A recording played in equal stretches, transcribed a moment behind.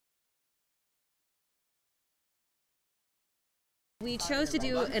We chose to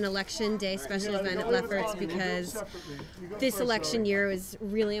do an election day special event at Lefferts because this election year is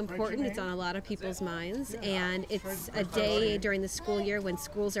really important. It's on a lot of people's minds, and it's a day during the school year when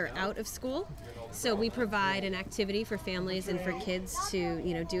schools are out of school. So we provide an activity for families and for kids to,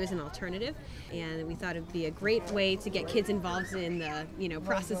 do as an alternative. And we thought it'd be a great way to get kids involved in the,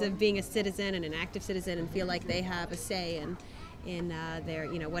 process of being a citizen and an active citizen, and feel like they have a say in their,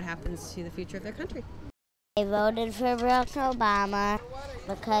 what happens to the future of their country. I voted for Barack Obama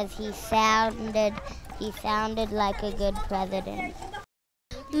because he sounded like a good president.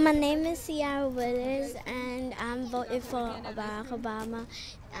 My name is Ciara Willis, and I'm voting for Barack Obama,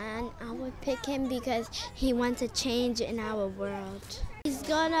 and I would pick him because he wants a change in our world. He's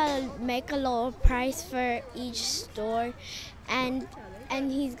gonna make a lower price for each store, and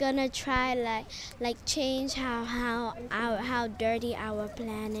he's gonna try like change how dirty our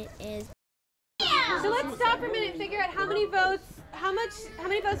planet is. So let's stop for a minute and figure out how many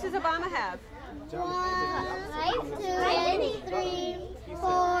votes does Obama have? 1,